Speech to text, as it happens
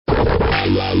Hey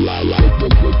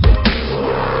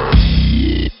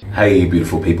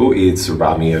beautiful people, it's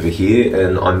Rami over here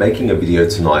and I'm making a video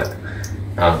tonight.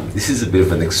 This is a bit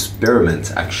of an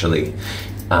experiment actually.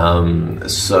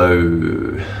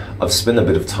 So I've spent a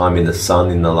bit of time in the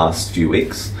sun in the last few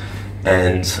weeks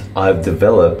and I've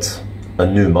developed a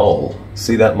new mole.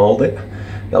 See that mole there?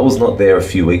 That was not there a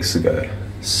few weeks ago.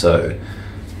 So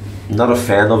not a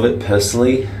fan of it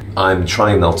personally. I'm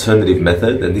trying an alternative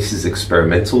method and this is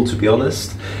experimental to be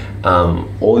honest.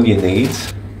 All you need,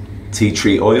 tea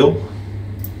tree oil.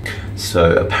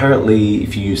 So apparently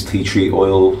if you use tea tree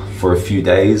oil for a few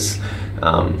days,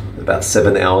 about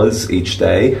 7 hours each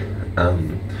day,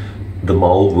 the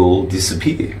mole will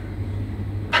disappear,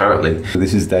 apparently.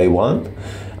 This is day one.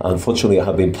 Unfortunately, I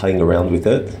have been playing around with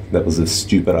it. That was a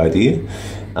stupid idea.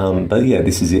 But yeah,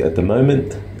 this is it at the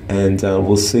moment. And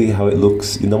we'll see how it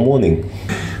looks in the morning.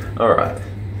 All right,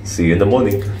 see you in the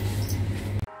morning.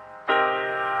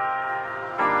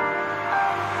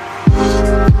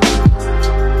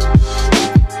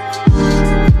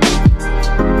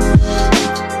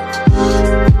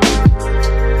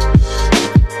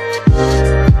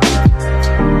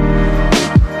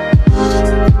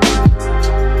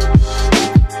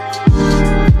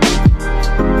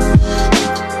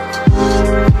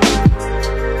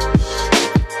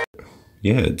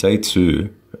 Yeah, day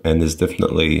two, and there's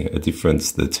definitely a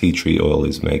difference the tea tree oil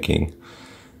is making.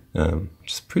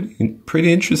 Just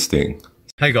pretty interesting.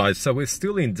 Hey guys, so we're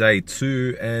still in day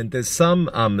two, and there's some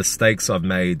mistakes I've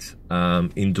made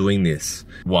in doing this.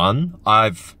 One,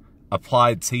 I've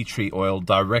applied tea tree oil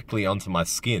directly onto my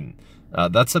skin.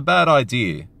 That's a bad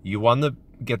idea. You want to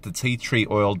get the tea tree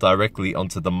oil directly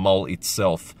onto the mole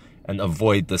itself and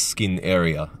avoid the skin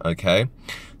area, okay?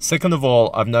 Second of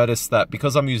all, I've noticed that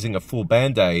because I'm using a full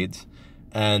band-aid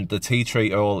and the tea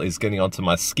tree oil is getting onto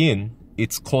my skin,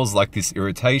 it's caused like this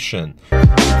irritation.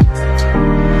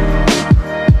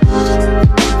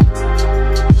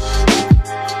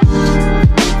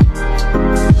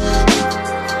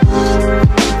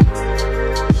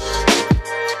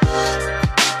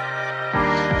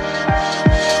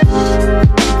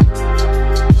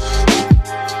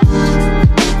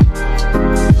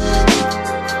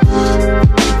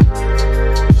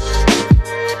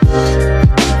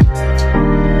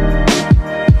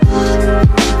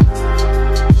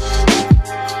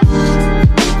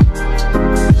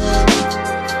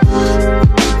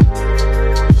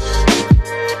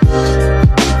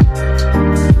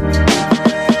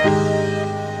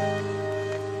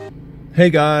 Hey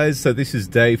guys, so this is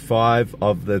day 5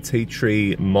 of the tea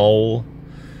tree mole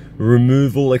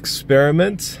removal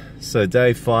experiment. So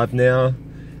day 5 now,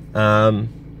 and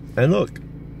look,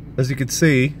 as you can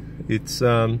see, it's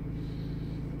the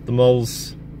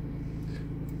mole's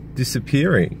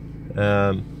disappearing,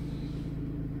 and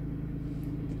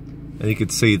you can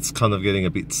see it's kind of getting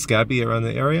a bit scabby around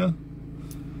the area,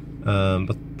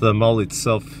 but the mole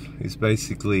itself is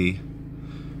basically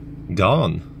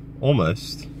gone,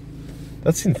 almost.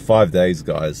 That's in 5 days,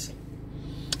 guys.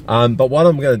 But what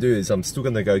I'm going to do is I'm still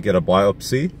going to go get a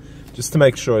biopsy just to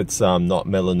make sure it's not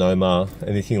melanoma,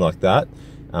 anything like that,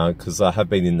 because I have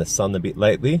been in the sun a bit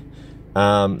lately.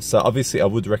 So obviously I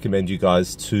would recommend you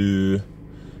guys to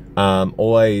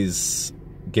always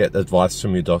get advice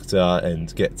from your doctor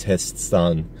and get tests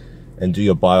done and do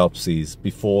your biopsies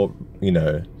before, you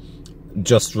know,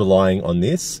 just relying on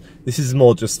this. This is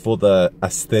more just for the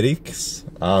aesthetics,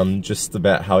 just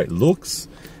about how it looks.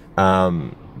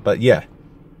 But yeah,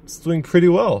 it's doing pretty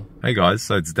well. Hey guys,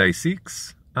 so it's day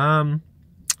 6. And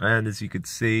as you could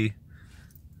see,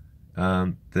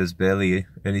 there's barely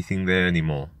anything there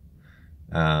anymore.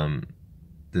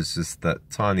 There's just that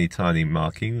tiny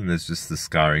marking, and there's just the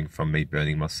scarring from me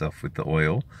burning myself with the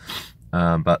oil.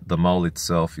 But the mole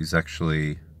itself is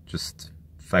actually just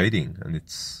fading, and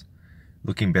it's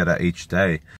looking better each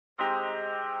day.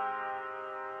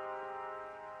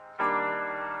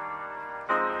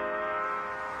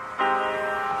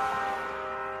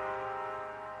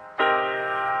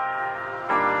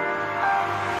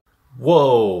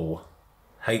 Whoa!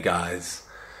 Hey guys,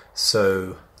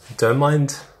 so don't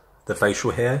mind the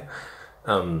facial hair.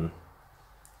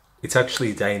 It's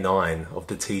actually day 9 of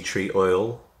the tea tree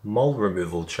oil mole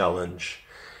removal challenge.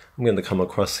 I'm going to come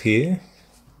across here,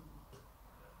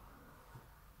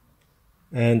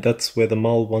 and that's where the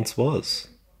mole once was.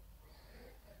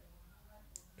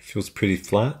 Feels pretty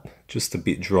flat, just a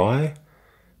bit dry,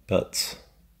 but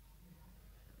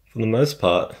for the most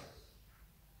part,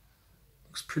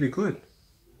 looks pretty good.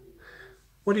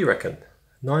 What do you reckon?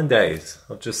 9 days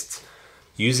of just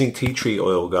using tea tree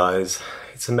oil, guys.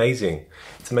 It's amazing.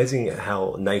 It's amazing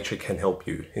how nature can help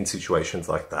you in situations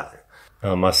like that.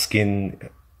 My skin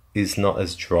is not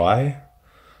as dry.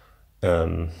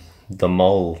 The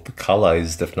mole, the color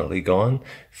is definitely gone.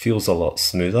 Feels a lot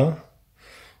smoother.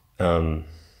 Yeah,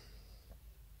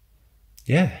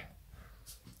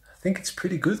 I think it's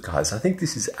pretty good, guys. I think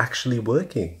this is actually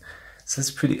working. So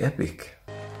it's pretty epic.